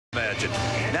engine.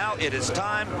 Now it is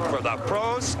time for the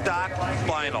Pro Stock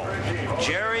Final.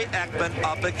 Jerry Eckman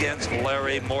up against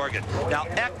Larry Morgan. Now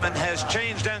Eckman has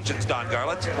changed engines, Don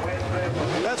Garlits.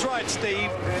 That's right, Steve.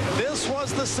 This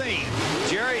was the scene.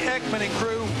 Jerry Eckman and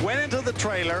crew went into the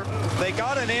trailer. They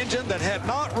got an engine that had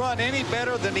not run any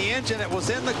better than the engine that was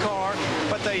in the car,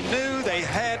 but they knew they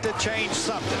had to change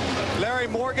something. Larry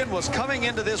Morgan was coming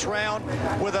into this round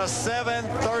with a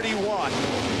 731,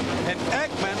 and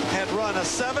Eckman had run a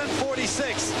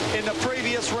 746 in the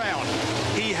previous round.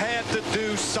 He had to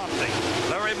do something.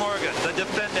 Larry Morgan, the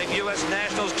defending U.S.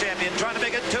 Nationals champion, trying to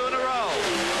make it 2 in a row.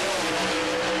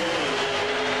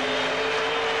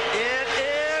 It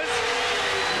is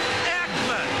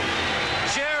Eckman.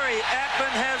 Jerry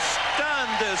Eckman has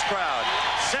stunned this crowd.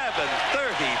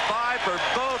 7:35 for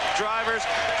both drivers.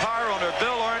 Car owner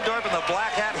Bill Orndorff in the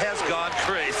black hat has gone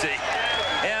crazy.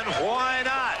 And why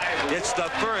not? It's the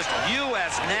first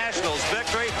U.S. Nationals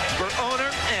victory for owner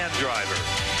and driver.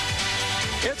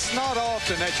 It's not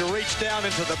often that you reach down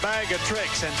into the bag of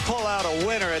tricks and pull out a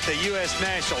winner at the U.S.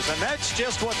 Nationals, and that's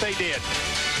just what they did.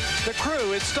 The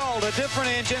crew installed a different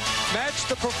engine, matched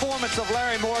the performance of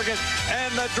Larry Morgan,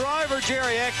 and the driver,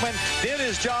 Jerry Eckman, did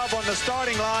his job on the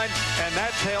starting line, and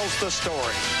that tells the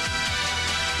story.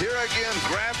 Here again,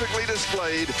 graphically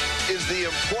displayed, is the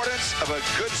importance of a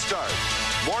good start.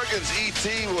 Morgan's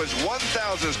ET was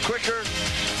 1/1000th quicker,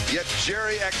 yet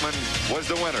Jerry Eckman was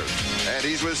the winner. And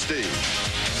he's with Steve.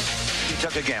 You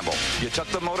took a gamble. You took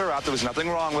the motor out. There was nothing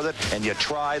wrong with it, and you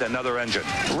tried another engine.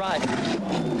 Right.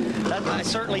 I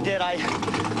certainly did.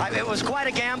 It was quite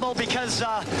a gamble because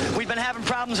we've been having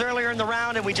problems earlier in the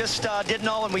round, and we just didn't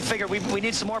know, and we figured we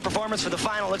need some more performance for the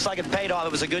final. Looks like it paid off.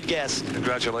 It was a good guess.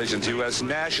 Congratulations, U.S.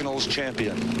 Nationals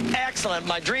champion. Excellent.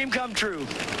 My dream come true.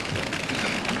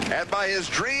 And by his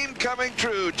dream coming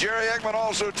true, Jerry Eckman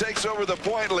also takes over the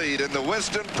point lead in the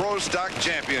Winston Pro Stock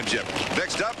Championship.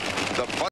 Next up, the